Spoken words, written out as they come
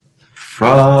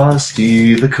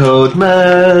Frosty the Code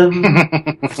Man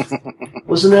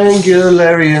was an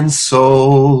Angularian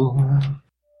soul.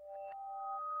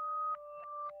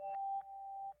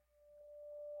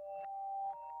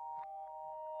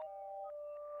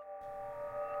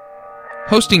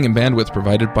 Hosting and bandwidth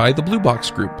provided by the Blue Box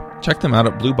Group. Check them out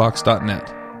at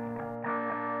bluebox.net.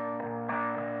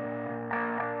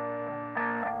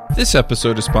 This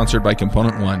episode is sponsored by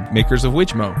Component One, makers of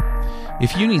Widgmo.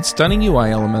 If you need stunning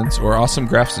UI elements or awesome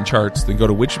graphs and charts, then go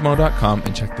to widgmo.com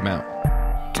and check them out.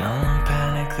 Don't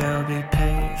panic, they'll be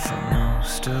paid for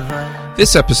most of us.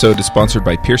 This episode is sponsored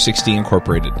by Peer60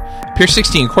 Incorporated.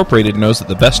 Peer60 Incorporated knows that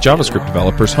the best JavaScript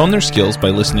developers hone their skills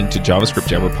by listening to JavaScript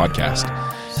Jabber podcast.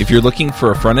 If you're looking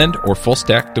for a front-end or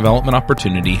full-stack development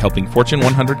opportunity helping Fortune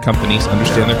 100 companies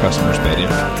understand their customers better,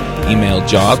 email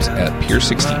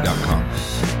jobs@peer60.com.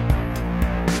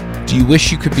 Do you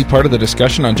wish you could be part of the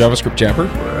discussion on JavaScript Jabber?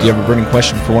 Do you have a burning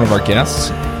question for one of our guests?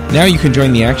 Now you can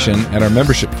join the action at our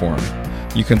membership forum.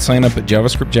 You can sign up at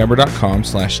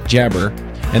javascriptjabber.com/jabber,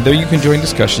 and there you can join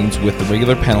discussions with the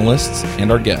regular panelists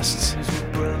and our guests.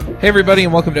 Hey everybody,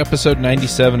 and welcome to episode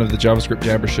 97 of the JavaScript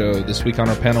Jabber Show. This week on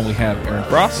our panel we have Aaron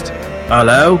Frost.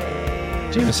 Hello.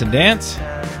 Jameson Dance.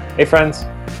 Hey friends.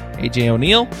 AJ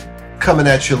O'Neill. Coming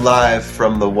at you live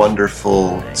from the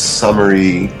wonderful,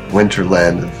 summery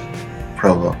winterland of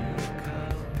Provo.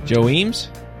 Joe Eames.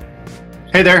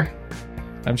 Hey there.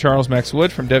 I'm Charles Max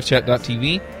Wood from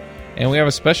devchat.tv, and we have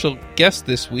a special guest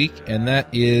this week, and that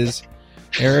is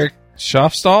Eric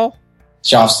Schafstall.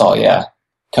 Schafstall, yeah.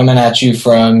 Coming at you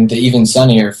from the even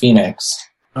sunnier Phoenix.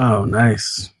 Oh,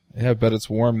 nice. Yeah, I bet it's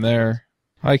warm there.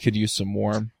 I could use some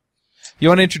warm. You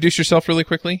want to introduce yourself really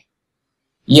quickly?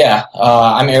 Yeah,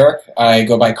 I'm Eric. I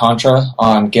go by Contra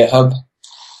on GitHub.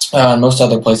 Most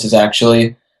other places,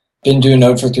 actually. Been doing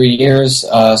Node for 3 years,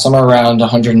 somewhere around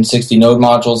 160 Node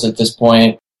modules at this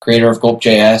point, creator of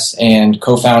Gulp.js, and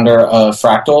co-founder of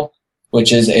Fractal,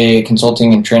 which is a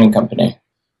consulting and training company.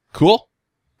 Cool.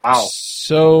 Wow.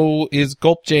 So is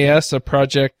Gulp.js a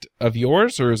project of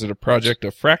yours, or is it a project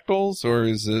of Fractal's, or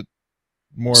is it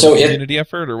more of a community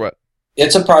effort, or what?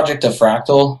 It's a project of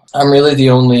Fractal. I'm really the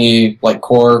only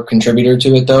core contributor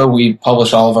to it, though. We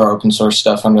publish all of our open source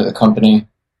stuff under the company.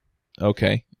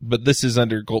 Okay. But this is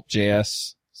under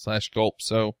Gulp.js/Gulp,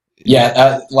 so...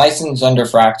 Yeah, licensed under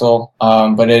Fractal,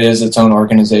 but it is its own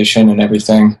organization and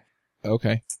everything.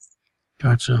 Okay.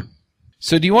 Gotcha.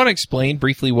 So do you want to explain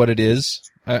briefly what it is?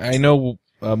 I know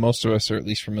most of us are at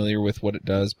least familiar with what it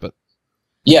does, but...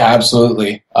 Yeah,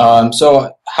 absolutely.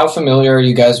 So how familiar are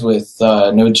you guys with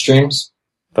Node streams?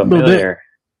 Familiar.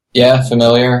 Yeah,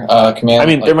 familiar. Command. I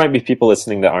mean, there might be people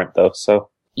listening that aren't, though, so...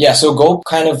 Yeah, so Gulp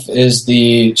kind of is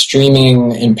the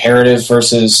streaming imperative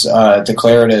versus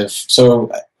declarative. So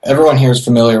everyone here is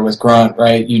familiar with Grunt,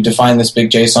 right? You define this big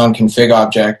JSON config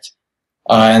object,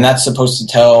 and that's supposed to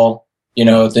tell,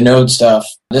 the Node stuff,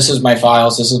 this is my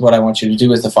files, this is what I want you to do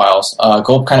with the files.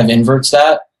 Gulp kind of inverts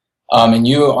that, and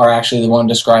you are actually the one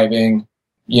describing,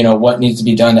 what needs to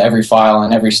be done to every file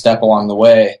and every step along the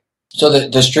way. So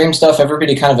the stream stuff,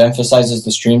 everybody kind of emphasizes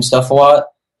the stream stuff a lot.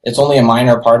 It's only a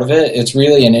minor part of it. It's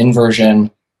really an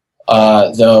inversion,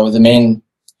 though the main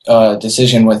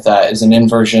decision with that is an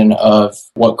inversion of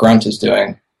what Grunt is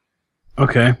doing.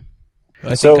 Okay.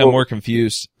 I think I'm more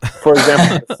confused. For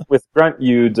example, with Grunt,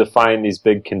 you define these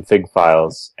big config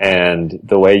files, and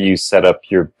the way you set up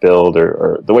your build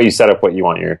or the way you set up what you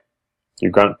want your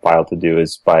Grunt file to do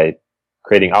is by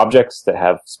creating objects that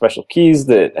have special keys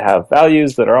that have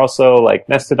values that are also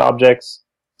nested objects.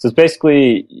 So it's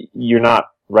basically, you're not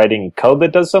writing code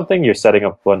that does something, you're setting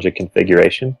up a bunch of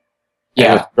configuration. Yeah.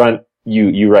 And with Grunt,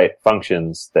 you write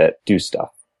functions that do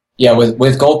stuff. Yeah,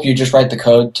 with Gulp, you just write the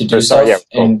code to do stuff,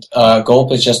 and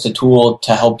Gulp is just a tool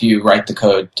to help you write the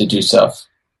code to do stuff.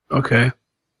 Okay.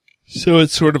 So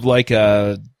it's sort of like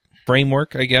a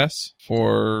framework, I guess,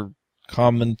 for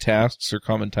common tasks or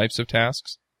common types of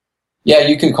tasks? Yeah,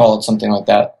 you could call it something like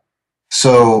that.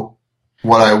 So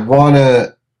what I want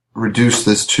to reduce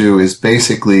this to is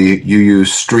basically you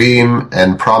use stream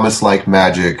and promise like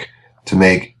magic to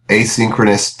make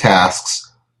asynchronous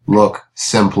tasks look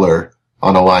simpler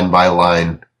on a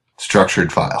line-by-line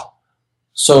structured file.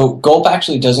 So Gulp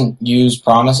actually doesn't use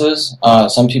promises.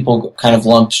 Some people kind of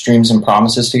lump streams and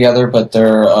promises together, but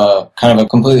they're kind of a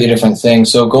completely different thing.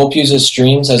 So Gulp uses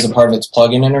streams as a part of its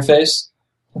plugin interface.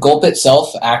 Gulp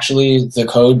itself, actually, the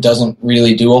code doesn't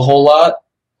really do a whole lot.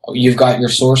 You've got your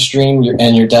source stream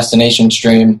and your destination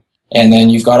stream, and then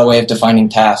you've got a way of defining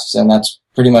tasks, and that's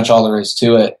pretty much all there is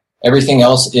to it. Everything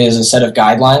else is a set of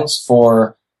guidelines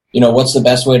for, what's the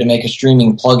best way to make a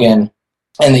streaming plugin,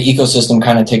 and the ecosystem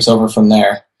kind of takes over from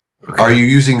there. Are you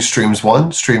using Streams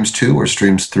 1, Streams 2, or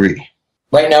Streams 3?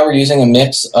 Right now we're using a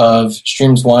mix of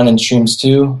Streams 1 and Streams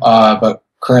 2, but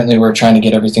currently we're trying to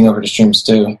get everything over to Streams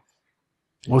 2.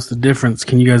 What's the difference?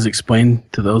 Can you guys explain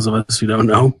to those of us who don't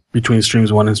know between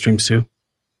Streams 1 and Streams 2?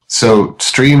 So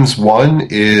Streams 1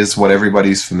 is what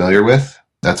everybody's familiar with.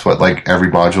 That's what like every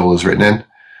module is written in.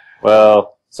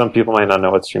 Well, some people might not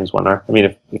know what Streams 1 are. I mean,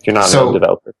 if you're not a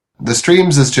developer. The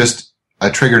Streams is just a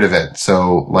triggered event.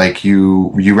 So like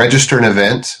you register an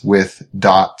event with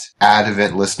 .add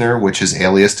event listener, which is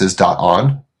aliased as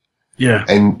 .on. Yeah.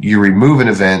 And you remove an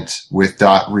event with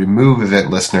 .remove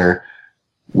event listener,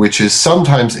 which is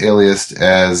sometimes aliased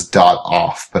as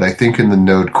 .off. But I think in the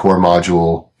Node Core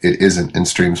module, it isn't in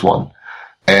Streams 1.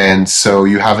 And so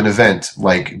you have an event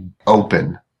like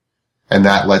open, and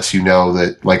that lets you know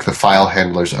that like the file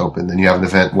handler's open. Then you have an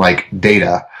event like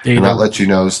data. And that lets you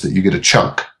know that you get a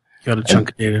chunk. Got a chunk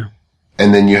of data.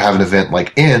 And then you have an event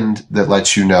like end that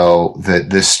lets you know that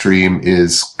this stream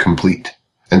is complete.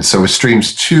 And so with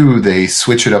Streams 2, they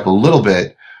switch it up a little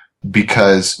bit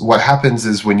because what happens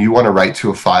is when you want to write to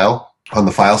a file on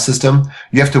the file system,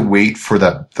 you have to wait for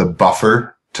the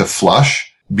buffer to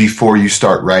flush before you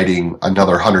start writing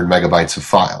another 100 megabytes of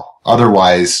file.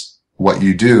 Otherwise, what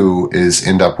you do is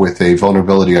end up with a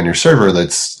vulnerability on your server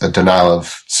that's a denial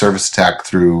of service attack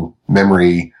through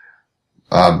memory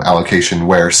allocation,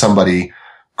 where somebody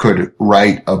could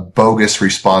write a bogus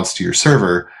response to your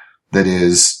server that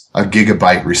is a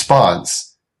gigabyte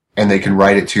response, and they can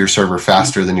write it to your server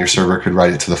faster than your server could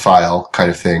write it to the file, kind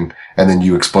of thing, and then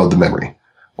you explode the memory.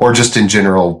 Or just in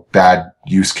general, bad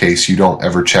use case, you don't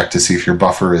ever check to see if your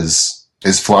buffer is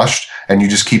flushed, and you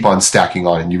just keep on stacking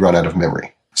on and you run out of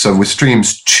memory. So with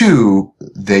Streams 2,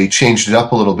 they changed it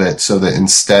up a little bit so that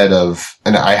instead of,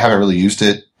 and I haven't really used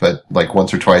it, but like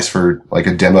once or twice for like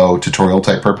a demo tutorial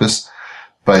type purpose,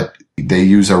 but they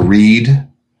use a read,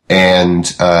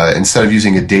 and instead of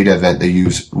using a data event, they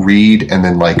use read and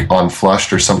then like on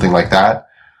flushed or something like that,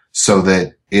 so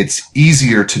that it's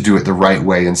easier to do it the right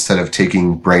way instead of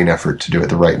taking brain effort to do it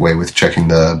the right way with checking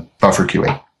the buffer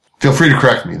queuing. Feel free to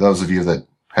correct me, those of you that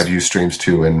have used Streams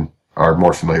 2 and are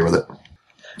more familiar with it.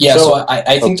 Yeah, so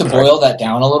I think to boil that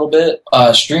down a little bit,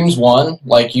 Streams 1,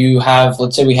 like you have,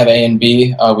 let's say we have A and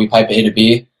B, we pipe A to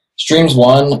B. Streams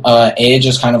 1, A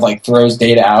just kind of like throws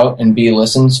data out and B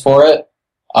listens for it.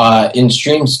 In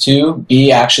Streams 2,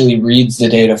 B actually reads the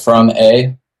data from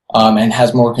A and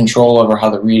has more control over how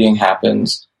the reading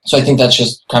happens. So I think that's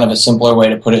just kind of a simpler way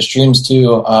to put it. Streams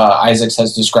 2, Isaacs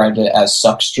has described it as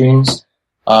suck streams.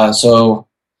 So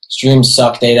streams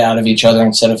suck data out of each other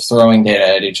instead of throwing data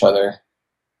at each other.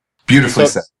 Beautifully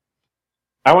said.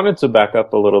 I wanted to back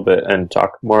up a little bit and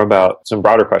talk more about some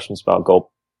broader questions about Gulp.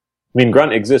 I mean,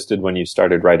 Grunt existed when you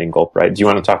started writing Gulp, right? Do you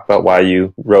want to talk about why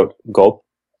you wrote Gulp?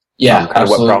 Yeah, kind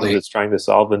absolutely. of what problems it's trying to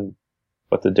solve and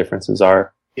what the differences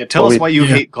are. Yeah, tell us why you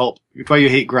hate Gulp. Why you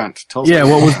hate Grunt. Tell us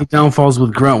what was the downfalls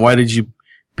with Grunt? Why did you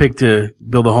pick to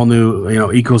build a whole new,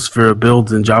 ecosphere of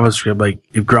builds in JavaScript, like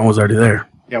if Grunt was already there?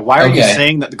 Yeah, why are you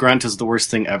saying that Grunt is the worst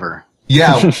thing ever?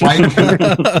 Yeah,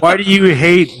 why do you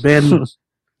hate Ben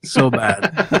so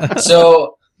bad?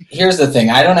 So here's the thing.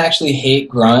 I don't actually hate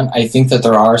Grunt. I think that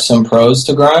there are some pros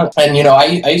to Grunt. And,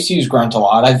 I used to use Grunt a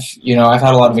lot. I've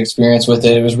had a lot of experience with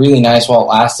it. It was really nice while it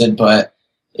lasted, but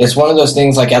it's one of those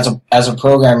things like as a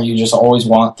programmer, you just always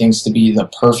want things to be the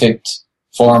perfect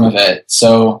form of it.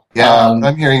 So yeah, what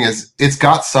I'm hearing is it's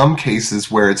got some cases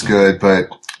where it's good, but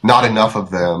not enough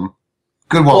of them.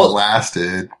 Good while it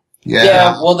lasted.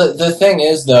 Yeah. Well, the thing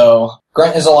is, though,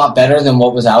 Grunt is a lot better than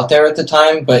what was out there at the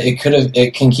time, but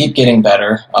it can keep getting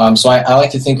better. So I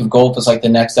like to think of Gulp as like the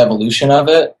next evolution of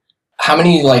it. How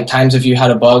many times have you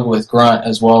had a bug with Grunt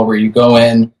as well, where you go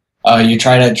in, you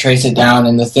try to trace it down,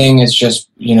 and the thing is just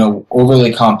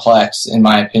overly complex, in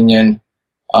my opinion.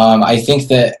 I think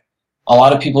that a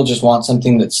lot of people just want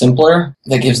something that's simpler,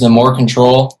 that gives them more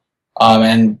control,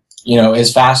 and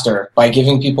is faster. By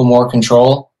giving people more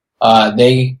control,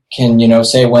 they can,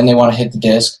 say when they want to hit the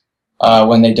disk,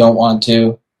 when they don't want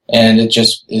to, and it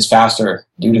just is faster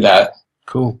due to that.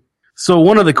 Cool. So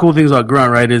one of the cool things about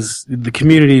Grunt, right, is the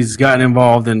community's gotten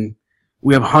involved, and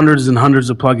we have hundreds and hundreds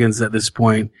of plugins at this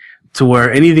point, to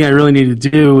where anything I really need to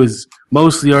do is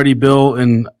mostly already built,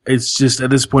 and it's just, at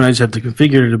this point, I just have to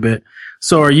configure it a bit.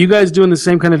 So are you guys doing the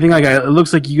same kind of thing? Like, it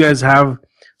looks like you guys have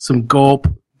some Gulp,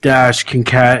 Dash,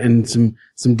 Concat, and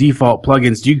some default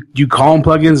plugins. Do you call them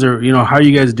plugins, or how are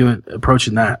you guys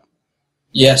approaching that?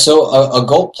 Yeah, so a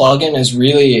Gulp plugin is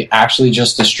really actually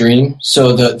just a stream.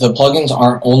 So the plugins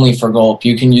aren't only for Gulp.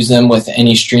 You can use them with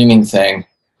any streaming thing.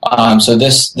 So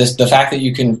the fact that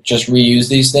you can just reuse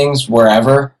these things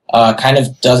wherever kind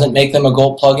of doesn't make them a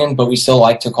Gulp plugin, but we still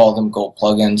like to call them Gulp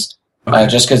plugins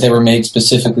just because they were made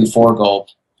specifically for Gulp.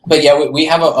 But yeah, we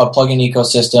have a plugin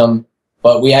ecosystem,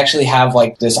 but we actually have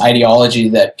like this ideology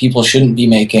that people shouldn't be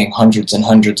making hundreds and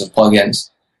hundreds of plugins,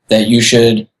 that you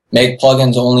should make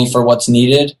plugins only for what's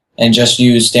needed and just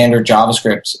use standard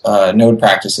JavaScript node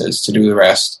practices to do the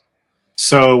rest.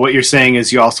 So what you're saying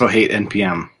is you also hate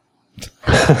NPM.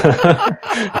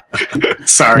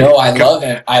 Sorry. No, I love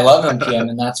it. I love NPM,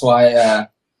 and that's why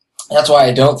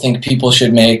I don't think people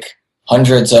should make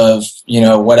hundreds of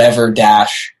whatever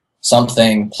dash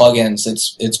something plugins.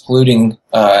 It's polluting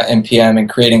NPM and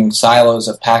creating silos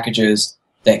of packages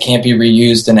that can't be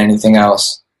reused in anything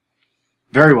else.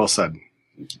 Very well said.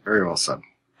 Very well said.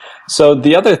 So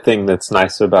the other thing that's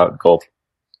nice about Gulp,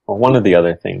 or one of the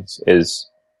other things, is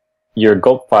your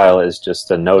Gulp file is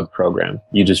just a node program.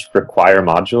 You just require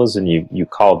modules and you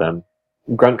call them.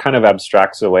 Grunt kind of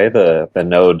abstracts away the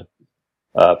node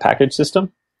package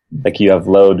system. Like you have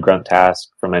load grunt task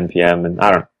from NPM, and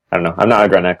I don't know. I'm not a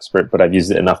Grunt expert, but I've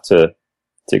used it enough to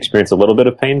experience a little bit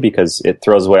of pain because it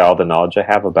throws away all the knowledge I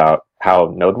have about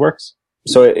how node works.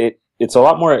 So it's a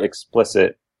lot more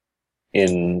explicit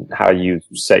in how you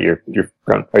set your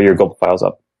Grunt or your Gulp files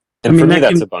up. And for me,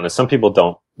 that's a bonus. Some people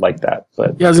don't like that,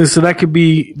 but yeah, so that could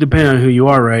be, depending on who you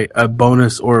are, right? A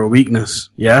bonus or a weakness.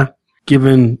 Yeah.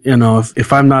 Given,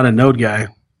 if I'm not a node guy,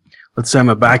 let's say I'm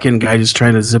a backend guy just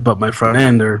trying to zip up my front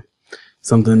end or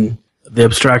something, the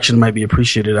abstraction might be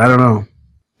appreciated. I don't know.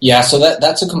 Yeah, so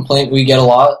that's a complaint we get a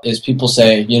lot is people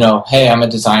say, hey, I'm a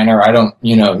designer. I don't,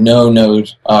 know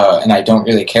Node, and I don't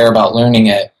really care about learning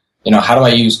it. How do I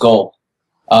use Gulp?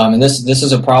 And this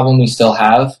is a problem we still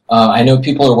have. I know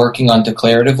people are working on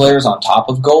declarative layers on top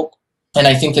of Gulp, and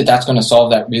I think that that's going to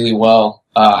solve that really well.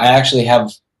 I actually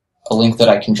have a link that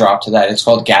I can drop to that. It's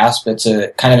called Gasp. It's a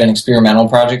kind of an experimental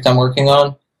project I'm working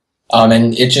on.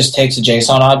 And it just takes a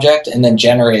JSON object and then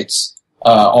generates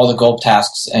all the Gulp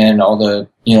tasks and all the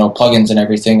plugins and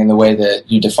everything in the way that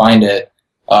you defined it.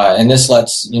 And this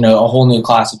lets a whole new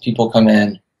class of people come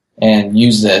in and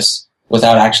use this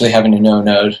without actually having to know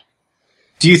Node.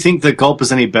 Do you think that Gulp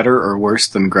is any better or worse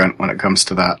than Grunt when it comes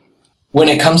to that? When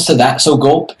it comes to that, so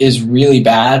Gulp is really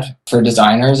bad for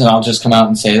designers, and I'll just come out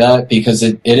and say that because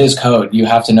it is code. You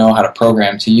have to know how to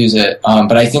program to use it.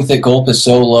 But I think that Gulp is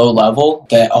so low level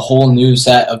that a whole new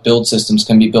set of build systems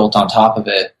can be built on top of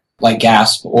it, like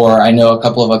Gasp, or I know a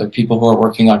couple of other people who are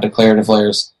working on declarative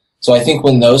layers. So I think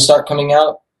when those start coming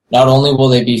out, not only will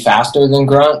they be faster than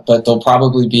Grunt, but they'll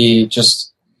probably be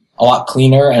just a lot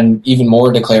cleaner and even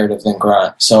more declarative than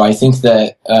Grunt. So I think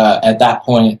that at that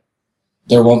point,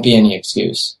 there won't be any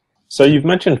excuse. So you've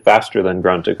mentioned faster than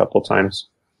Grunt a couple times.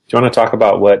 Do you want to talk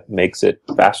about what makes it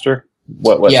faster?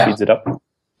 What speeds it up?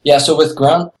 Yeah, so with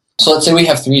Grunt, so let's say we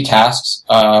have 3 tasks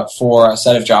for a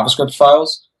set of JavaScript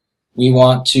files. We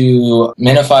want to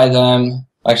minify them.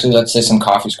 Actually, let's say some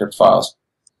CoffeeScript files.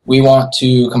 We want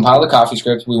to compile the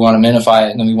CoffeeScript, we want to minify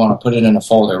it, and then we want to put it in a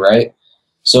folder, right?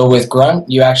 So with Grunt,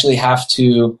 you actually have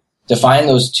to define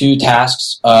those 2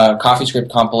 tasks,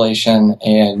 CoffeeScript compilation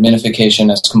and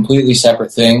minification, as completely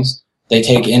separate things. They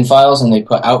take in files and they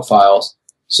put out files.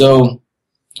 So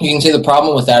you can see the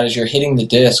problem with that is you're hitting the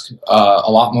disk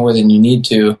a lot more than you need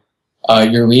to.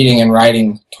 You're reading and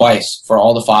writing twice for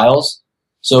all the files.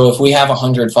 So if we have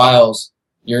 100 files,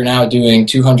 you're now doing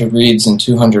 200 reads and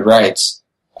 200 writes,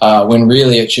 when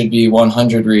really it should be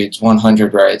 100 reads,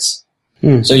 100 writes.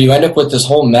 So you end up with this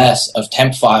whole mess of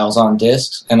temp files on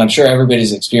disks, and I'm sure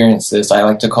everybody's experienced this. I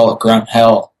like to call it Grunt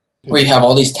hell, where you have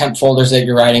all these temp folders that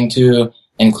you're writing to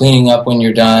and cleaning up when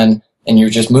you're done, and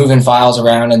you're just moving files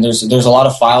around, and there's a lot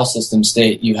of file system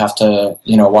state you have to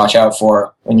watch out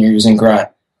for when you're using Grunt.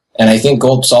 And I think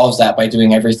Gulp solves that by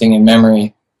doing everything in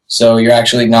memory, so you're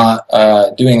actually not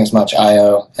doing as much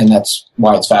I/O, and that's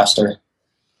why it's faster.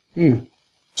 So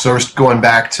we're going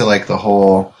back to like the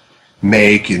whole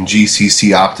make and GCC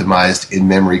optimized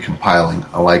in-memory compiling.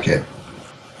 I like it.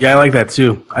 Yeah, I like that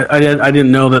too. I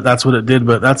didn't know that that's what it did,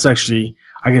 but that's actually,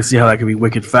 I can see how that could be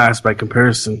wicked fast by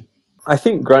comparison. I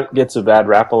think Grunt gets a bad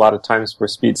rap a lot of times for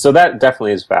speed, so that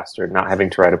definitely is faster, not having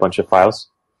to write a bunch of files.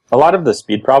 A lot of the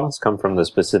speed problems come from the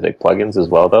specific plugins as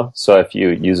well, though. So if you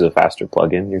use a faster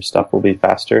plugin, your stuff will be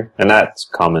faster, and that's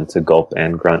common to Gulp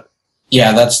and Grunt.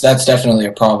 Yeah, that's definitely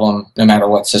a problem, no matter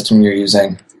what system you're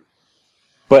using.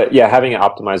 But yeah, having it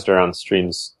optimized around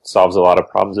streams solves a lot of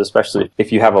problems, especially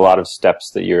if you have a lot of steps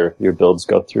that your builds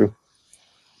go through.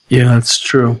 Yeah, that's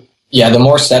true. Yeah, the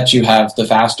more steps you have, the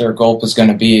faster Gulp is going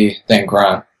to be than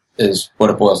Grunt, is what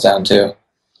it boils down to.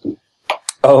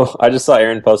 Oh, I just saw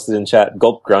Aaron posted in chat,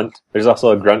 Gulp Grunt. There's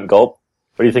also a Grunt Gulp.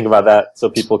 What do you think about that? So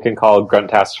people can call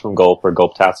grunt tasks from gulp or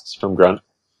gulp tasks from grunt?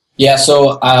 Yeah,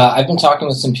 so I've been talking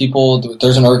with some people.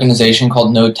 There's an organization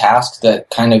called Node Task that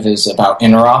kind of is about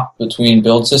interop between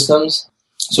build systems.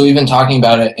 So we've been talking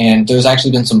about it, and there's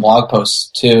actually been some blog posts,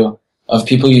 too, of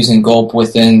people using gulp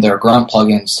within their grunt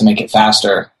plugins to make it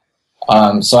faster.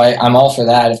 So I'm all for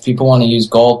that. If people want to use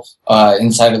gulp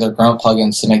inside of their grunt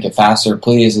plugins to make it faster,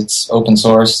 please. It's open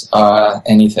source,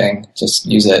 anything. Just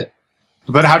use it.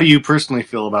 But how do you personally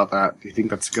feel about that? Do you think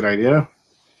that's a good idea?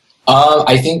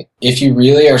 I think if you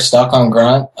really are stuck on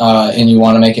grunt and you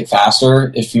want to make it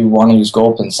faster, if you want to use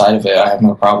gulp inside of it, I have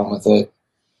no problem with it.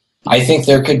 I think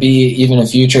there could be even a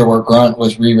future where grunt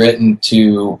was rewritten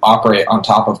to operate on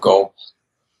top of gulp.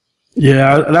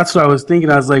 Yeah, that's what I was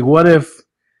thinking. I was like, what if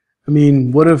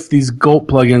these gulp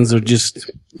plugins are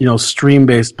just,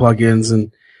 stream-based plugins,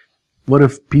 and what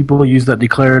if people use that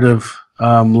declarative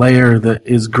layer that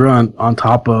is grunt on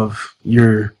top of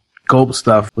your gulp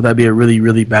stuff? Would that be a really,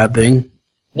 really bad thing?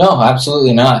 No,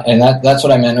 absolutely not. And that's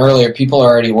what I meant earlier. People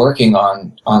are already working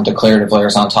on declarative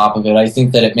layers on top of it. I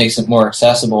think that it makes it more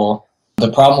accessible.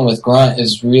 The problem with grunt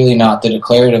is really not the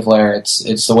declarative layer.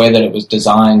 It's the way that it was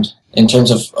designed in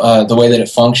terms of the way that it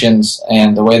functions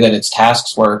and the way that its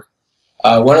tasks work.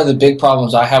 One of the big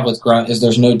problems I have with grunt is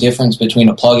there's no difference between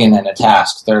a plugin and a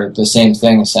task. They're the same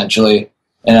thing, essentially.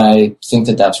 And I think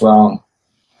that that's wrong.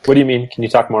 What do you mean? Can you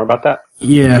talk more about that?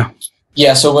 Yeah.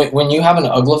 Yeah, so when you have an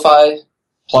Uglify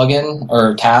plugin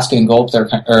or task in gulp,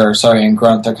 in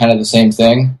grunt, they're kind of the same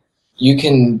thing. You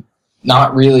can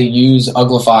not really use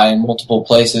Uglify in multiple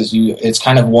places. It's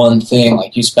kind of one thing.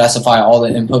 Like, you specify all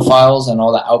the input files and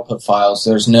all the output files.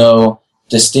 There's no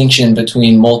distinction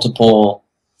between multiple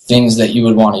things that you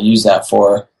would want to use that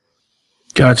for.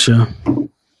 Gotcha.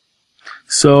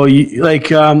 So they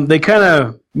kind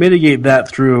of mitigate that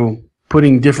through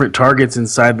putting different targets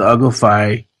inside the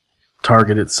Uglify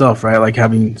target itself, right? Like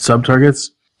having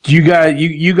sub-targets. Do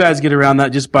you guys get around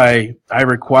that just by, I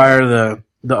require the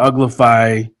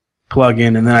Uglify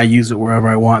plugin and then I use it wherever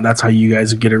I want? That's how you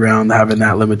guys get around having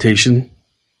that limitation?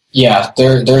 Yeah,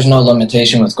 there's no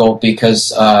limitation with gulp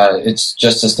because it's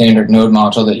just a standard node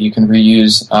module that you can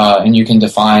reuse and you can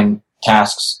define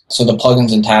tasks. So the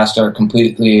plugins and tasks are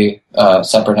completely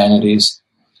separate entities.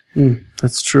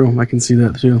 That's true. I can see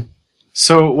that too.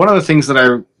 So one of the things that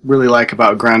I really like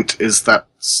about grunt is that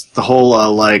the whole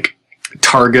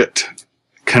target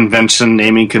convention,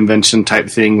 naming convention type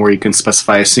thing where you can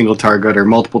specify a single target or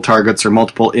multiple targets or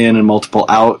multiple in and multiple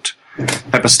out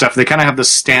type of stuff. They kind of have this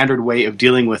standard way of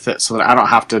dealing with it so that I don't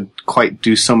have to quite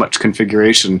do so much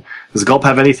configuration. Does Gulp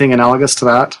have anything analogous to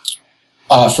that?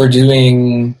 For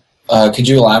doing, could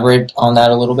you elaborate on that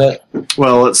a little bit?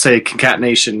 Well, let's say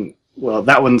concatenation. Well,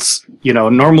 that one's,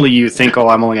 normally you think,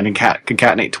 I'm only going to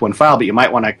concatenate to one file, but you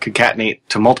might want to concatenate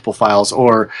to multiple files.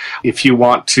 Or if you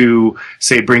want to,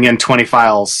 say, bring in 20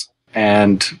 files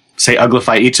and, say,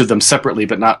 uglify each of them separately,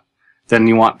 but not, then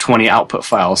you want 20 output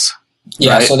files.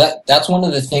 Yeah, right? So that's one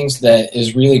of the things that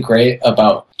is really great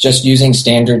about just using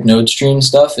standard node stream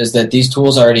stuff is that these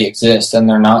tools already exist and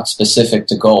they're not specific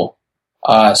to Gulp.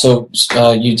 So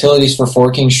utilities for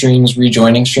forking streams,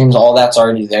 rejoining streams, all that's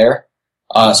already there.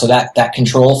 So that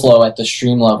control flow at the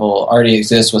stream level already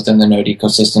exists within the Node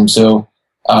ecosystem. So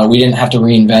we didn't have to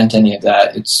reinvent any of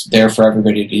that. It's there for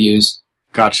everybody to use.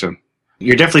 Gotcha.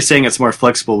 You're definitely saying it's more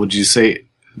flexible. Would you say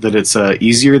that it's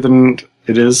easier than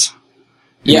it is?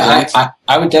 Yeah,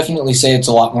 I would definitely say it's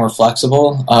a lot more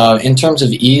flexible. In terms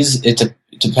of ease, it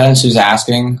depends who's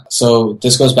asking. So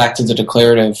this goes back to the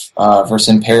declarative versus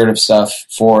imperative stuff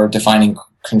for defining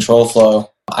control flow.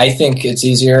 I think it's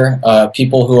easier.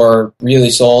 People who are really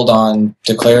sold on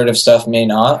declarative stuff may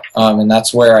not. And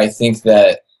that's where I think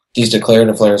that these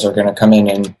declarative layers are going to come in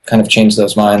and kind of change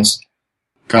those minds.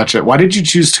 Gotcha. Why did you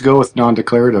choose to go with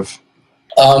non-declarative?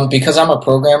 Because I'm a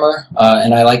programmer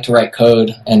and I like to write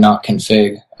code and not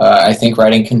config. I think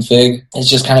writing config is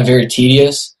just kind of very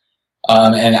tedious.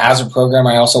 And as a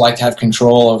programmer, I also like to have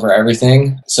control over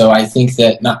everything. So I think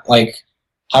that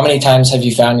how many times have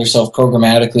you found yourself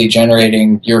programmatically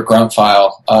generating your grunt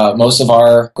file? Most of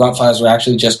our grunt files were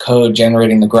actually just code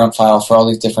generating the grunt file for all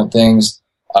these different things,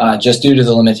 just due to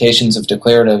the limitations of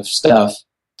declarative stuff.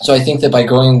 So I think that by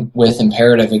going with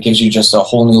imperative, it gives you just a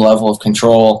whole new level of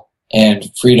control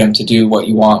and freedom to do what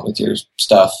you want with your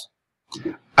stuff.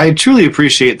 I truly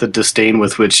appreciate the disdain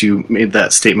with which you made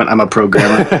that statement. I'm a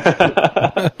programmer.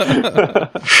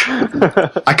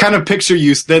 I kind of picture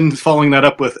you then following that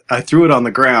up with, I threw it on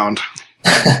the ground.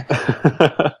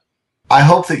 I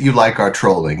hope that you like our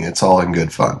trolling. It's all in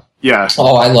good fun. Yeah.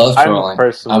 Oh, I love trolling.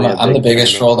 I'm the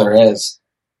biggest troll there is.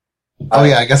 Oh,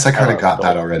 yeah, I guess I kind of got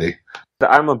that already.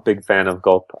 I'm a big fan of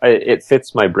Gulp. It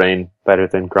fits my brain better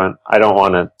than Grunt. I don't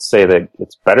want to say that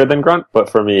it's better than Grunt, but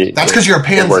for me, That's because you're a it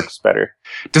pansy. works better.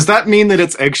 Does that mean that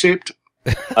it's egg-shaped?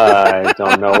 I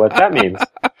don't know what that means.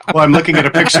 Well, I'm looking at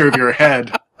a picture of your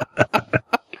head.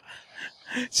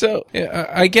 So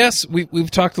I guess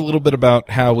we've talked a little bit about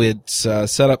how it's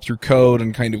set up through code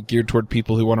and kind of geared toward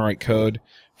people who want to write code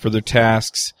for their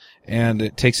tasks, and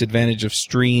it takes advantage of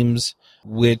streams,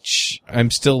 which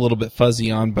I'm still a little bit fuzzy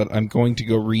on, but I'm going to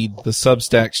go read the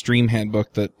Substack stream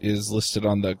handbook that is listed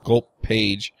on the Gulp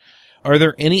page. Are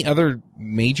there any other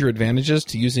major advantages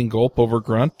to using Gulp over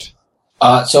Grunt?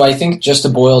 So I think just to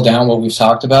boil down what we've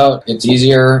talked about, it's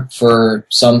easier for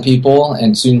some people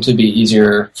and soon to be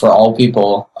easier for all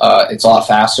people. It's a lot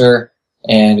faster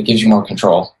and it gives you more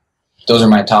control. Those are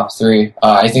my top three.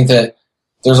 I think that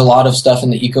there's a lot of stuff in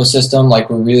the ecosystem, like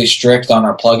we're really strict on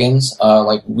our plugins.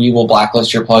 Like we will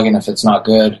blacklist your plugin if it's not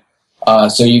good.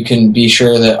 So you can be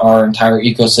sure that our entire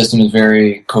ecosystem is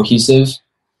very cohesive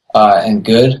and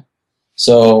good.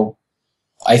 So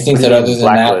I think that other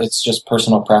than that, it's just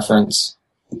personal preference.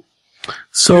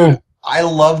 So I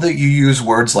love that you use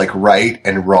words like right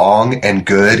and wrong and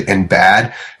good and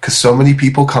bad, because so many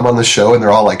people come on the show and they're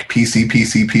all like PC,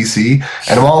 PC, PC,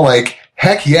 and I'm all like,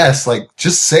 heck yes, like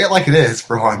just say it like it is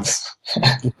for once.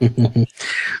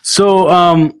 So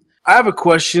I have a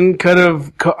question.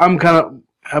 Have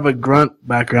a Grunt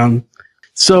background.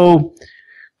 So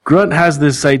Grunt has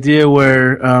this idea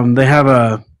where they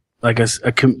have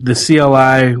the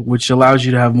CLI, which allows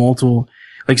you to have multiple.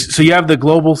 So you have the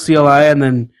global CLI, and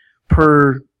then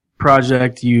per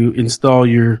project you install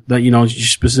your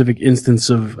specific instance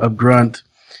of Grunt,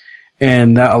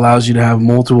 and that allows you to have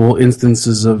multiple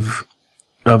instances of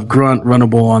Grunt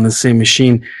runnable on the same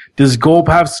machine. Does Gulp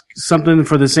have something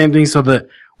for the same thing, so that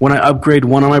when I upgrade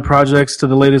one of my projects to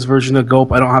the latest version of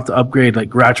Gulp, I don't have to upgrade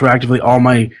retroactively all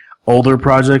my older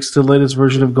projects to the latest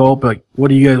version of Gulp?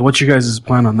 What's your guys'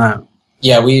 plan on that?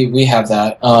 Yeah, we have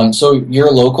that. So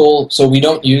you're local, so we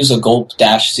don't use a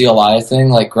Gulp-CLI thing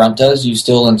like Grunt does. You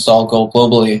still install Gulp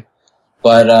globally,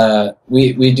 but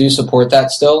we do support that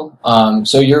still.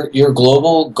 So your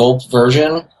global Gulp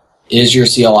version is your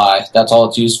CLI. That's all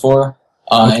it's used for,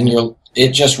 and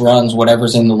it just runs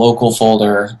whatever's in the local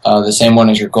folder, the same one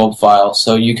as your Gulp file.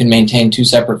 So you can maintain two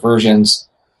separate versions.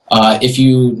 If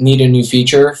you need a new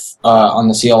feature on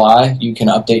the CLI, you can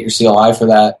update your CLI for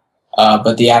that.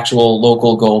 But the actual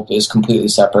local Gulp is completely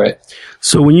separate.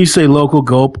 So when you say local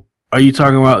Gulp, are you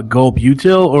talking about Gulp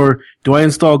util, or do I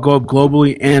install Gulp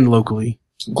globally and locally?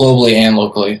 Globally and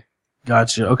locally.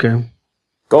 Gotcha. Okay.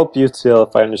 Gulp util,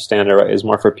 if I understand it right, is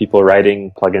more for people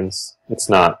writing plugins. It's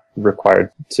not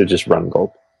required to just run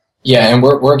Gulp. Yeah, and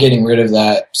we're getting rid of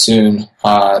that soon.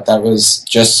 That was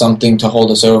just something to hold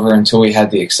us over until we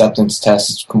had the acceptance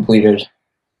tests completed.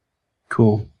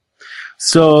 Cool.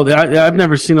 So I've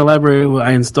never seen a library where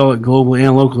I install it globally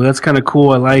and locally. That's kind of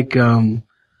cool. I like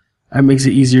that makes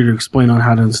it easier to explain on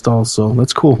how to install. So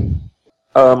that's cool.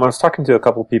 I was talking to a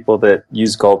couple people that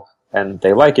use Gulp, and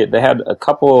they like it. They had a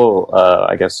couple,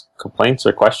 complaints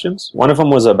or questions. One of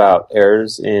them was about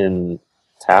errors in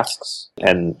tasks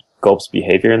and Gulp's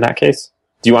behavior in that case.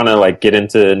 Do you want to get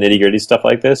into nitty-gritty stuff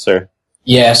like this, or?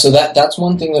 Yeah, so that's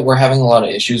one thing that we're having a lot of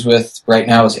issues with right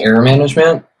now is error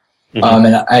management.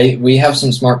 Mm-hmm. And we have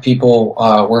some smart people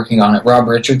working on it. Rob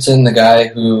Richardson, the guy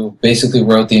who basically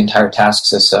wrote the entire task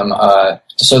system.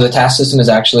 So the task system is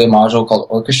actually a module called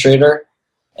Orchestrator,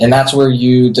 and that's where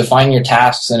you define your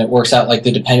tasks, and it works out like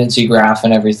the dependency graph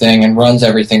and everything, and runs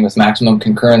everything with maximum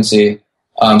concurrency.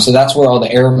 So that's where all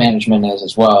the error management is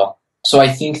as well. So I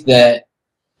think that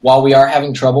while we are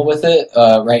having trouble with it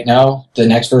right now, the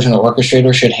next version of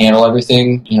Orchestrator should handle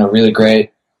everything, really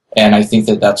great. And I think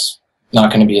that that's not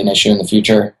going to be an issue in the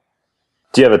future.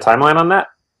 Do you have a timeline on that?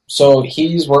 So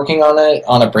he's working on it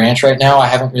on a branch right now. I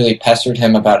haven't really pestered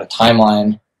him about a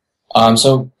timeline.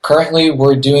 So currently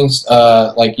we're doing,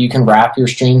 you can wrap your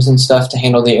streams and stuff to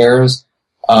handle the errors.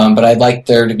 But I'd like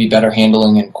there to be better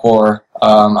handling in core.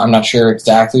 I'm not sure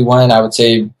exactly when. I would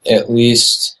say at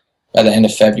least by the end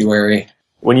of February.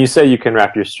 When you say you can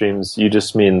wrap your streams, you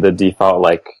just mean the default,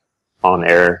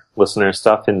 on-air listener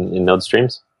stuff in Node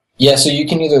streams? Yeah, so you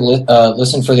can either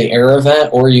listen for the error event,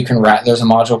 or you can wrap. There's a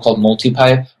module called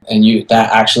multipipe, and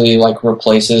that actually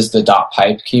replaces the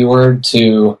 .pipe keyword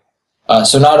to.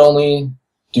 So not only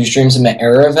do streams emit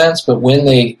error events, but when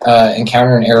they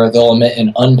encounter an error, they'll emit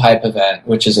an unpipe event,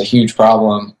 which is a huge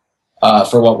problem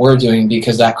for what we're doing,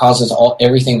 because that causes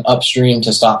everything upstream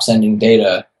to stop sending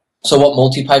data. So what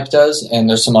multipipe does, and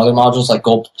there's some other modules like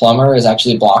Gulp Plumber, is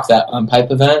actually block that unpipe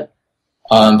event.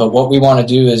 But what we want to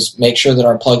do is make sure that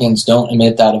our plugins don't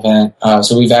emit that event.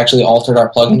 So we've actually altered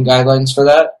our plugin guidelines for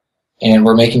that, and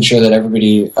we're making sure that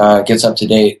everybody gets up to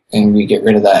date and we get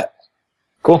rid of that.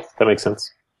 Cool. That makes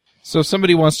sense. So if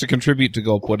somebody wants to contribute to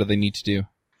Gulp, what do they need to do?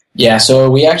 Yeah, so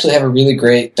we actually have a really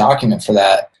great document for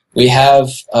that. We have,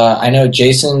 I know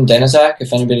Jason Denizak,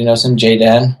 if anybody knows him,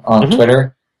 JDen on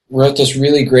Twitter, wrote this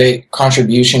really great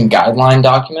contribution guideline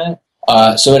document.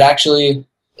 So it actually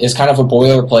is kind of a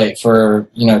boilerplate for,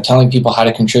 telling people how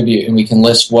to contribute, and we can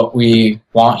list what we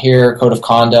want here, code of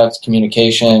conduct,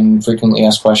 communication, frequently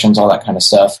asked questions, all that kind of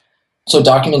stuff. So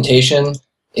documentation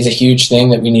is a huge thing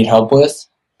that we need help with.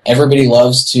 Everybody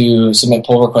loves to submit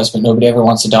pull requests, but nobody ever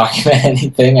wants to document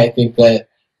anything. I think that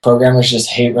programmers just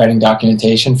hate writing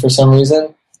documentation for some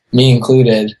reason, me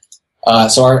included.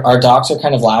 So our docs are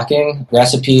kind of lacking.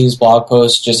 Recipes, blog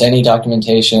posts, just any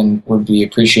documentation would be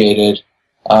appreciated.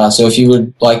 So if you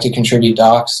would like to contribute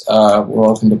docs, we're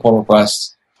open to pull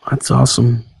requests. That's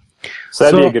awesome. So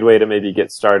that'd be a good way to maybe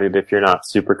get started if you're not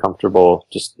super comfortable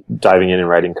just diving in and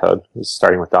writing code, just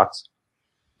starting with docs.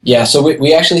 Yeah, so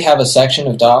we actually have a section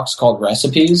of docs called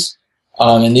recipes.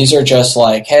 And these are just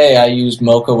like, hey, I used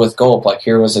Mocha with Gulp. Like,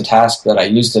 here was a task that I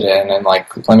used it in, and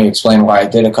let me explain why I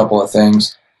did a couple of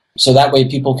things. So that way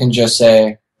people can just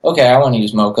say, okay, I want to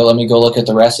use Mocha. Let me go look at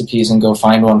the recipes and go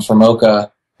find one for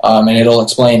Mocha. And it'll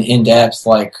explain in depth,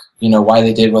 why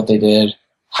they did what they did,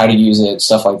 how to use it,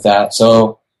 stuff like that.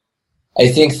 So I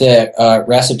think that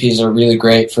recipes are really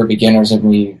great for beginners, and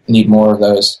we need more of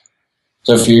those.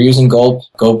 So if you're using Gulp,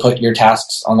 go put your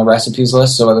tasks on the recipes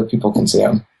list so other people can see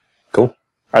them. Cool.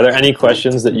 Are there any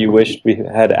questions that you wished we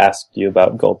had asked you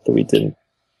about Gulp that we didn't?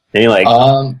 Any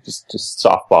just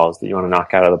softballs that you want to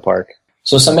knock out of the park?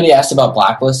 So somebody asked about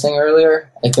blacklisting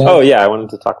earlier, I think. Oh yeah, I wanted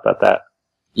to talk about that.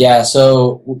 Yeah,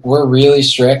 so we're really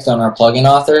strict on our plugin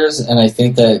authors, and I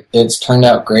think that it's turned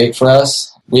out great for us.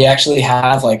 We actually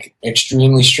have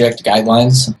extremely strict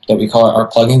guidelines that we call our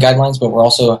plugin guidelines, but we're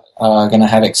also going to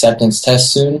have acceptance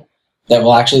tests soon that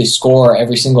will actually score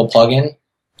every single plugin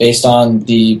based on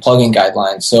the plugin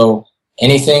guidelines. So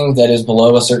anything that is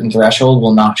below a certain threshold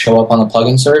will not show up on the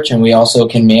plugin search, and we also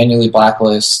can manually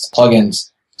blacklist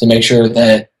plugins to make sure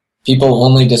that people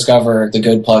only discover the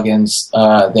good plugins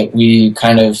that we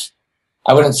kind of,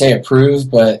 I wouldn't say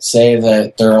approve, but say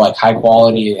that they're high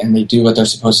quality and they do what they're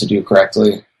supposed to do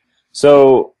correctly.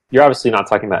 So you're obviously not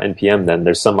talking about NPM then.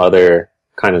 There's some other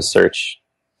kind of search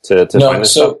to find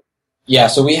this stuff? Yeah,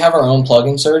 so we have our own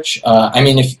plugin search.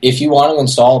 If you want to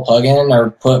install a plugin or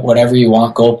put whatever you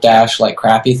want, Gulp dash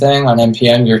crappy thing on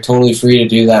NPM, you're totally free to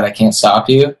do that. I can't stop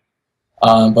you.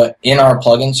 But in our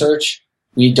plugin search,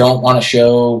 we don't want to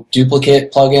show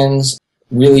duplicate plugins,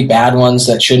 really bad ones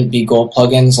that shouldn't be Gulp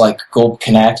plugins like Gulp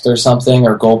Connect or something,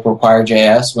 or Gulp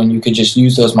Require.js, when you could just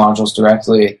use those modules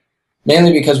directly.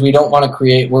 Mainly because we don't want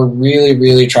to we're really,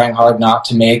 really trying hard not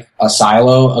to make a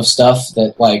silo of stuff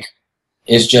that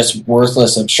is just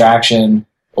worthless abstraction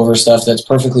over stuff that's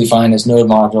perfectly fine as node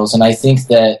modules. And I think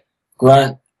that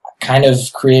Grunt kind of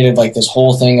created this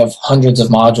whole thing of hundreds of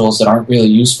modules that aren't really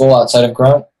useful outside of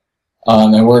Grunt.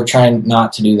 And we're trying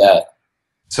not to do that.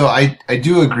 So I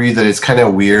do agree that it's kind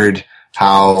of weird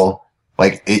how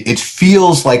it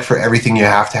feels like for everything you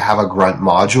have to have a Grunt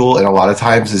module, and a lot of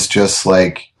times it's just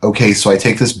okay, so I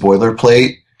take this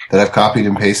boilerplate that I've copied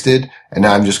and pasted, and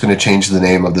now I'm just going to change the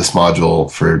name of this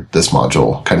module for this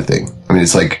module kind of thing. I mean,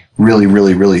 it's really,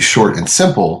 really, really short and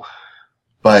simple,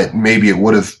 but maybe it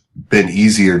would have been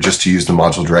easier just to use the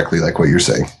module directly, like what you're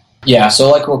saying. Yeah,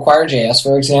 so Require.js,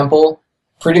 for example,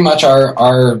 pretty much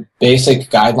our basic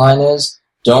guideline is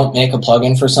don't make a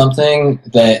plugin for something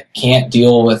that can't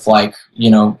deal with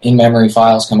in-memory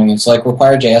files coming in. So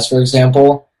Require.js, for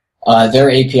example, their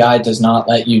API does not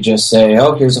let you just say,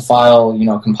 oh, here's a file,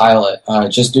 compile it.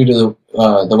 Just due to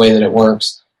the way that it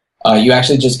works, you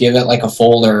actually just give it a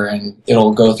folder and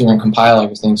it'll go through and compile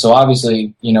everything. So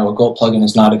obviously, a Gulp plugin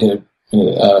is not a good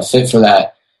fit for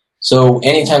that. So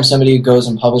anytime somebody goes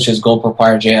and publishes Gulp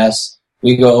Require.js,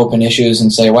 we go open issues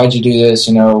and say, why'd you do this?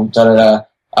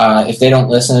 If they don't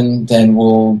listen, then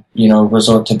we'll,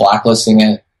 resort to blacklisting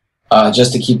it,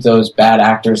 just to keep those bad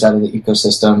actors out of the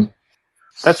ecosystem.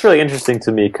 That's really interesting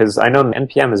to me because I know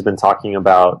NPM has been talking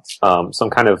about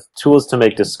some kind of tools to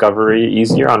make discovery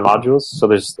easier on modules. So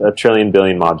there's a trillion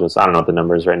billion modules. I don't know what the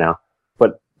number is right now.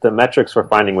 But the metrics for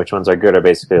finding which ones are good are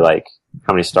basically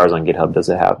how many stars on GitHub does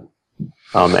it have?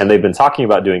 And they've been talking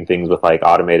about doing things with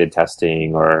automated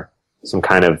testing or some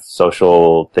kind of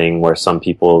social thing where some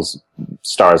people's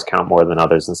stars count more than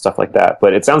others and stuff like that.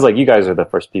 But it sounds like you guys are the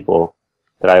first people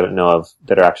that I know of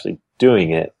that are actually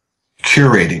doing it.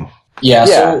 Curating. Yeah.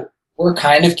 So We're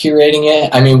kind of curating it.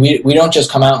 I mean, we don't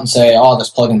just come out and say, oh, this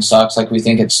plugin sucks, like we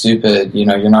think it's stupid, you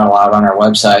know, you're not allowed on our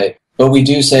website. But we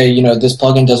do say, you know, this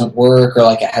plugin doesn't work, or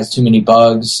like it has too many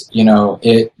bugs, you know,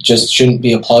 it just shouldn't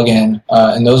be a plugin.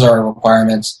 And those are our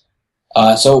requirements.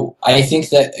 So I think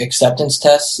that acceptance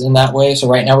tests in that way. So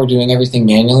right now we're doing everything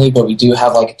manually, but we do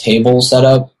have like a table set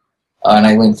up, and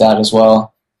I linked that as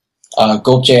well.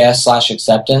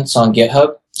 Gulp.js/acceptance on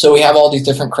GitHub. So we have all these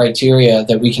different criteria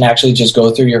that we can actually just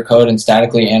go through your code and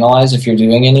statically analyze if you're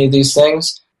doing any of these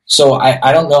things. So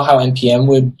I don't know how NPM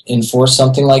would enforce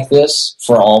something like this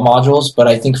for all modules, but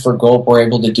I think for Gulp we're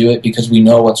able to do it because we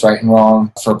know what's right and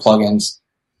wrong for plugins.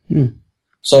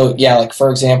 So yeah, like for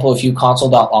example, if you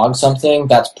console.log something,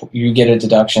 you get a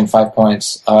deduction, 5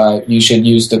 points. You should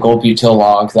use the Gulp util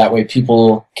log. That way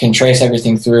people can trace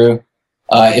everything through.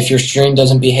 If your stream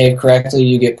doesn't behave correctly,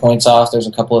 you get points off. There's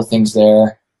a couple of things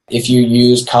there. If you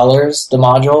use colors, the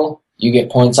module, you get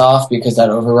points off because that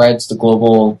overrides the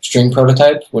global string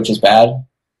prototype, which is bad.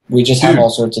 We just have all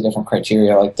sorts of different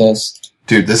criteria like this.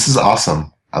 Dude, this is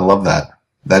awesome. I love that.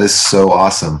 That is so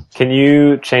awesome. Can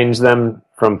you change them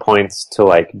from points to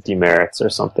like demerits or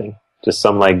something? Just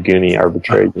some like Goonie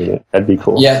arbitrary unit. That'd be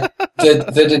cool. Yeah,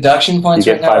 the deduction points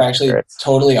right now are actually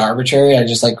totally arbitrary. I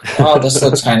just like, oh, this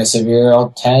looks kind of severe.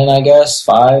 10, I guess.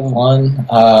 5, 1.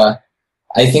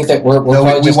 I think that we're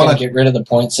probably just going to get rid of the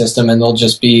point system, and they'll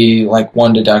just be like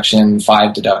 1 deduction,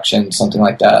 5 deduction, something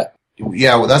like that.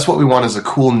 Yeah, well, that's what we want is a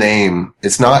cool name.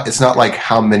 It's not like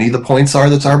how many the points are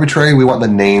that's arbitrary. We want the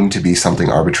name to be something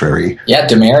arbitrary. Yeah,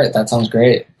 demerit. That sounds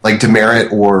great. Like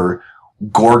demerit or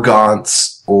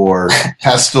Gorgonts or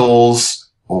Pestles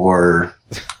or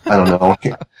I don't know.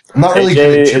 I'm not really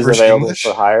good at is available English.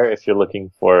 for hire if you're looking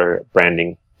for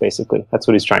branding, basically. That's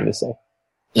what he's trying to say.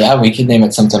 Yeah, we could name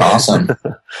it something awesome.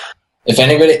 If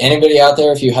anybody out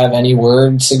there, if you have any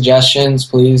word suggestions,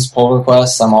 please pull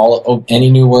requests. I'm all any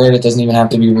new word. It doesn't even have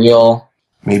to be real.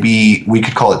 Maybe we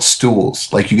could call it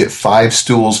stools. Like you get 5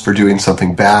 stools for doing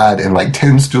something bad and like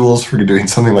 10 stools for doing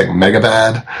something like mega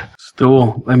bad.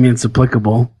 Stool. I mean, it's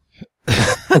applicable.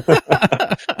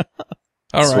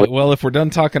 All right. Well, if we're done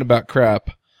talking about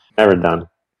crap. Never done.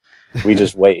 We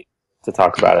just wait to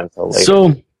talk about it until later.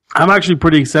 So I'm actually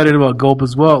pretty excited about Gulp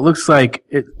as well. It looks like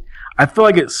I feel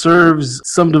like it serves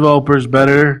some developers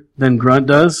better than Grunt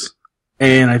does.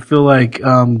 And I feel like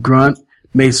Grunt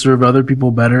may serve other people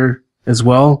better as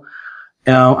well.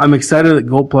 I'm excited that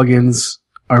Gulp plugins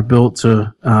are built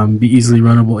to be easily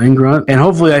runnable in Grunt. And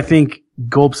hopefully I think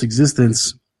Gulp's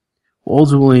existence will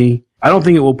ultimately, I don't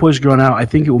think it will push Grunt out. I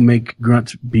think it will make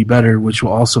Grunt be better, which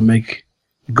will also make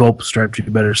Gulp Stripe to be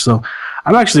better. So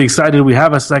I'm actually excited we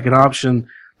have a second option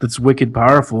that's wicked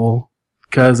powerful,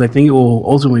 because I think it will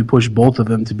ultimately push both of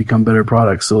them to become better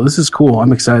products. So this is cool.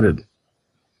 I'm excited.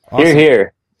 Awesome. Hear,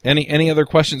 hear. Any other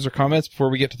questions or comments before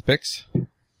we get to the picks?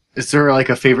 Is there like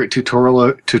a favorite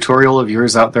tutorial of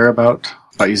yours out there about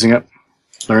using it,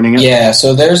 learning it? Yeah,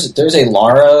 so there's a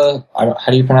Lara.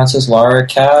 How do you pronounce this?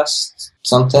 Laracast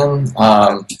something.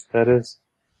 That is.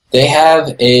 They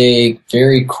have a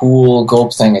very cool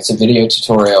Gulp thing. It's a video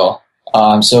tutorial.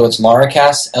 So it's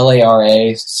Laracast,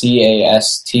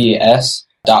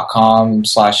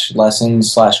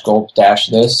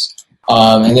 LARACAST.com/lessons/Gulp-this.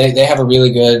 And they have a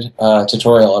really good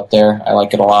tutorial up there. I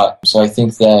like it a lot. So I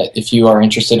think that if you are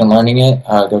interested in learning it,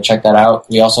 go check that out.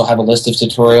 We also have a list of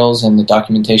tutorials and the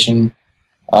documentation,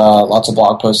 lots of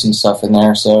blog posts and stuff in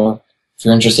there. So if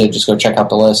you're interested, just go check out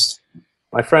the list.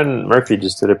 My friend Murphy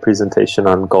just did a presentation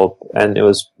on Gulp, and it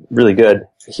was really good.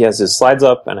 He has his slides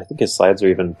up, and I think his slides are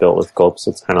even built with Gulp,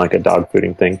 so it's kind of like a dog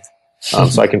fooding thing.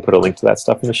 So I can put a link to that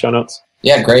stuff in the show notes.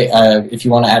 Yeah, great. If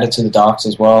you want to add it to the docs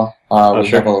as well, we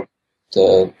sure. have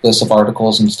the list of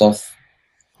articles and stuff.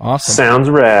 Awesome. Sounds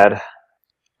rad.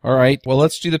 All right. Well,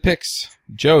 let's do the picks.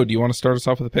 Joe, do you want to start us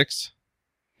off with the picks?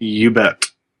 You bet.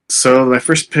 So my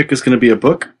first pick is going to be a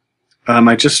book.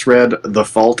 I just read The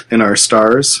Fault in Our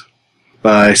Stars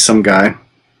by some guy.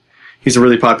 He's a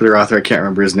really popular author. I can't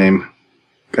remember his name.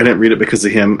 I didn't read it because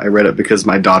of him. I read it because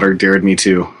my daughter dared me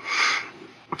to.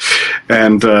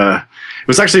 And it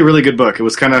was actually a really good book. It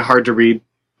was kind of hard to read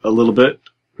a little bit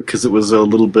because it was a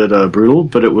little bit brutal,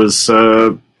 but it was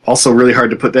also really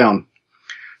hard to put down.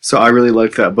 So I really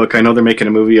liked that book. I know they're making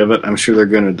a movie of it. I'm sure they're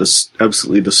going to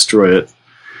absolutely destroy it.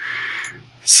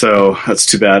 So that's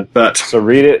too bad. But So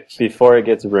read it before it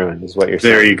gets ruined, is what you're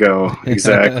saying. there you go.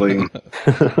 Exactly.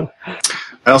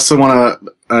 I also want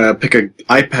to pick an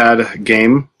iPad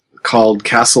game called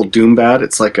Castle Doombad.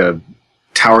 It's like a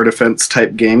tower defense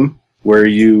type game where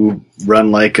you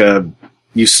run like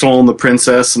you've stolen the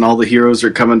princess and all the heroes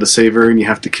are coming to save her and you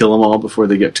have to kill them all before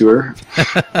they get to her.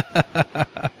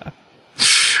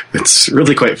 It's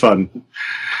really quite fun.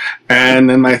 And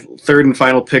then my third and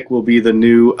final pick will be the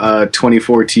new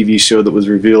 24 TV show that was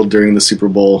revealed during the Super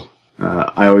Bowl.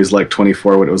 I always liked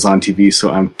 24 when it was on TV,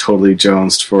 so I'm totally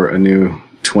jonesed for a new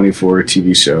 24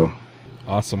 TV show.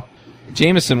 Awesome.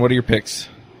 Jameson, what are your picks?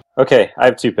 Okay, I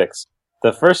have 2 picks.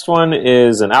 The first one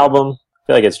is an album. I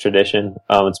feel like it's tradition.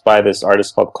 It's by this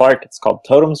artist called Clark. It's called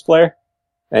Totem's Flare.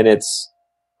 And it's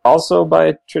also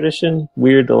by tradition,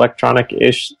 weird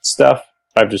electronic-ish stuff.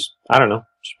 I don't know,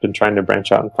 just been trying to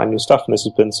branch out and find new stuff, and this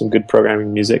has been some good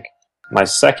programming music. My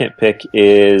second pick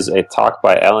is a talk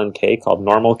by Alan Kay called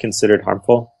Normal Considered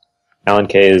Harmful. Alan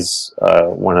Kay is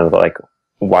one of the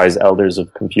wise elders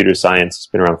of computer science. He's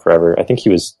been around forever. I think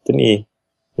didn't he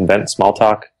invent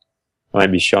Smalltalk? I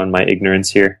might be showing my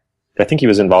ignorance here. But I think he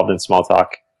was involved in Smalltalk.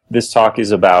 This talk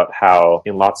is about how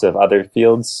in lots of other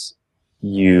fields,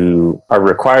 you are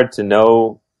required to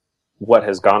know what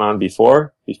has gone on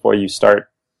before you start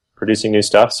producing new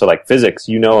stuff. So like physics,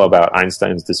 you know about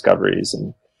Einstein's discoveries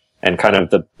and kind of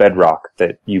the bedrock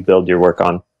that you build your work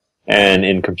on. And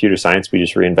in computer science, we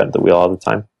just reinvent the wheel all the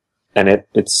time. And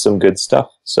it's some good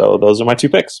stuff. So those are my 2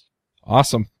 picks.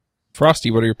 Awesome. Frosty,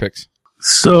 what are your picks?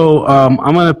 So I'm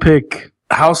going to pick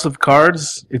House of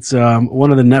Cards. It's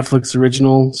one of the Netflix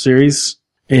original series.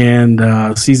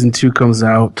 And season 2 comes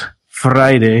out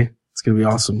Friday. It's going to be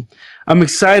awesome. I'm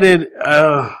excited.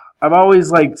 I've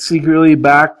always secretly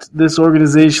backed this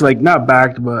organization, not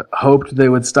backed, but hoped they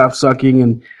would stop sucking,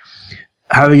 and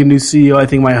having a new CEO I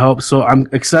think might help. So I'm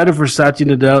excited for Satya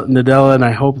Nadella, and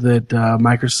I hope that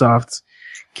Microsoft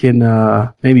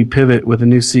can maybe pivot with a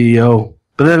new CEO.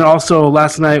 But then also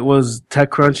last night was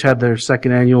TechCrunch had their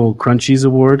 2nd annual Crunchies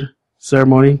Award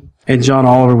ceremony, and John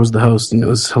Oliver was the host, and it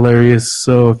was hilarious.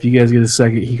 So if you guys get a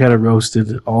second, he kind of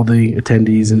roasted all the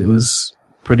attendees, and it was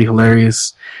pretty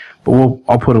hilarious. But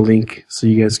I'll put a link so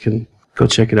you guys can go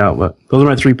check it out. But those are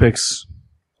my 3 picks.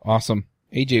 Awesome.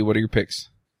 AJ, what are your picks?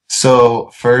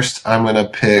 So first, I'm going to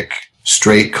pick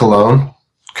Straight Cologne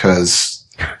because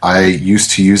I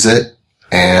used to use it,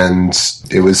 and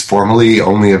it was formerly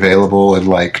only available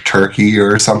in Turkey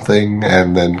or something,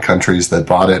 and then countries that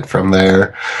bought it from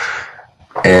there.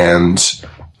 And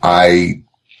I,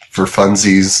 for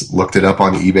funsies, looked it up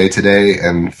on eBay today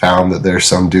and found that there's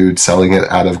some dude selling it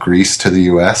out of Greece to the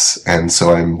US, and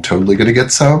so I'm totally going to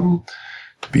get some.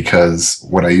 Because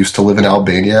when I used to live in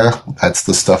Albania, that's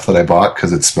the stuff that I bought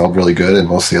because it smelled really good, and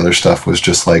most of the other stuff was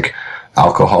just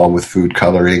alcohol with food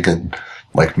coloring and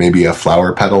maybe a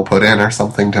flower petal put in or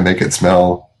something to make it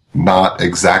smell not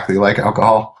exactly like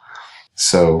alcohol.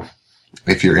 So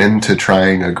if you're into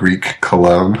trying a Greek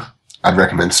cologne, I'd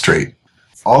recommend Straight.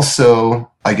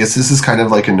 Also, I guess this is kind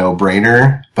of a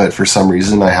no-brainer, but for some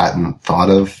reason I hadn't thought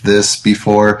of this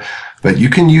before. But you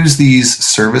can use these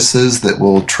services that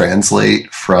will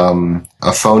translate from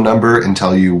a phone number and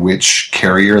tell you which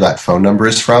carrier that phone number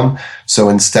is from. So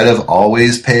instead of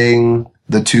always paying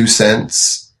the 2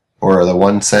 cents or the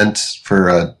 1 cent for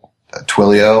a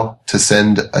Twilio to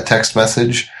send a text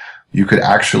message, you could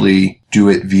actually do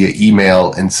it via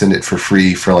email and send it for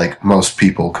free for most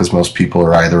people, because most people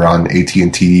are either on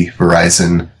AT&T,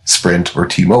 Verizon, Sprint, or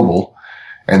T-Mobile.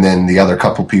 And then the other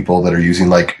couple people that are using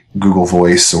Google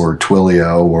Voice or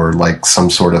Twilio or some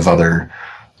sort of other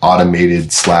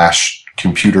automated /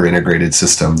 computer integrated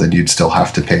system, then you'd still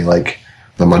have to pay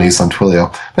the monies on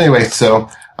Twilio. But anyway, so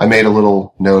I made a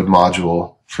little Node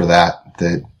module for that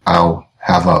I'll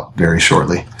have up very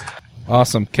shortly.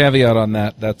 Awesome. Caveat on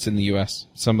that, that's in the U.S.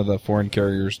 Some of the foreign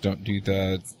carriers don't do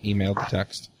the email to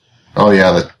text. Oh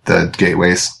yeah, the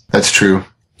gateways. That's true.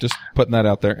 Just putting that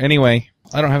out there. Anyway,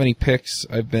 I don't have any picks.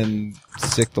 I've been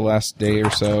sick the last day or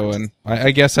so, and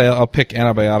I guess I'll pick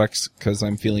antibiotics because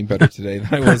I'm feeling better today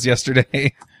than I was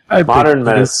yesterday. Modern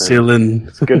medicine.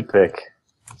 It's a good pick.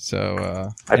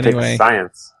 So, I picked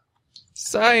science.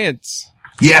 Science!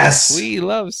 Yes! We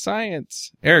love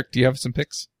science. Eric, do you have some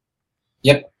picks?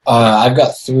 Yep. I've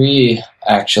got 3,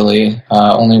 actually.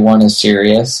 Only one is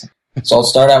serious. So I'll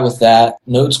start out with that.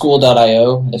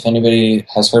 Nodeschool.io, if anybody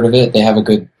has heard of it, they have a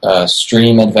good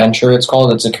stream adventure, it's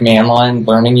called. It's a command line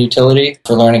learning utility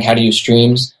for learning how to use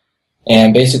streams.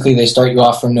 And basically they start you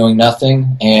off from knowing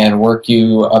nothing and work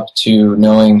you up to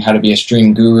knowing how to be a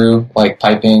stream guru, like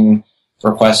piping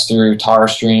requests through tar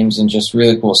streams and just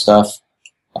really cool stuff.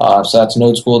 So that's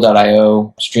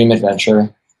nodeschool.io, stream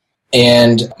adventure.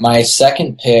 And my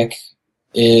second pick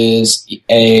is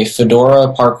a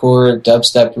Fedora Parkour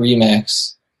dubstep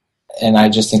remix, and I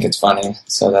just think it's funny,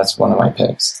 so that's one of my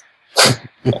picks.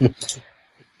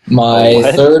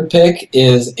 My third pick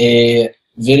is a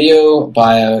video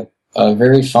by a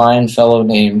very fine fellow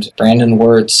named Brandon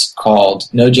Wirtz called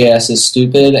Node.js is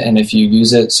stupid, and if you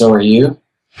use it, so are you.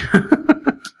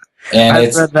 And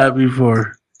I've read that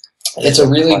before. It's a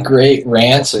really great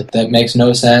rant that makes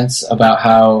no sense about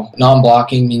how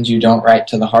non-blocking means you don't write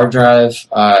to the hard drive,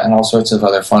 and all sorts of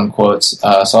other fun quotes.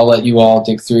 So I'll let you all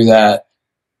dig through that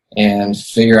and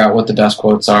figure out what the best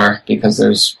quotes are, because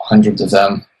there's hundreds of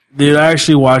them. Dude, I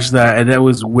actually watched that, and that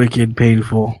was wicked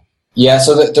painful. Yeah,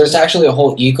 so there's actually a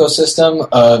whole ecosystem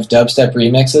of dubstep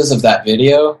remixes of that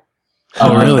video.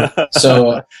 Oh, really?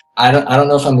 So I don't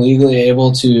know if I'm legally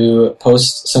able to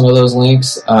post some of those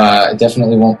links. I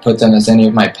definitely won't put them as any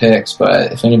of my picks,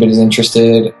 but if anybody's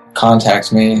interested,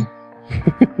 contact me.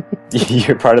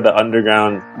 You're part of the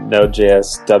underground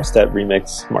Node.js dubstep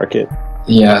remix market.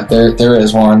 Yeah, there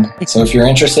is one. So if you're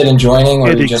interested in joining,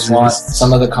 or you just want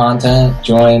some of the content,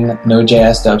 join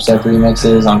Node.js dubstep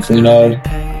remixes on Freenode.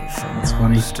 That's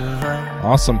funny.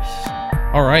 Awesome.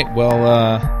 All right, well,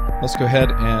 let's go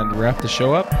ahead and wrap the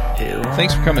show up.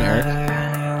 Thanks for coming, Eric.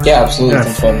 Yeah, absolutely.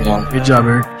 Thanks for having me on. Good job,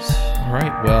 Eric. All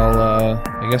right, well,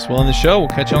 I guess we'll end the show. We'll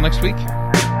catch y'all next week.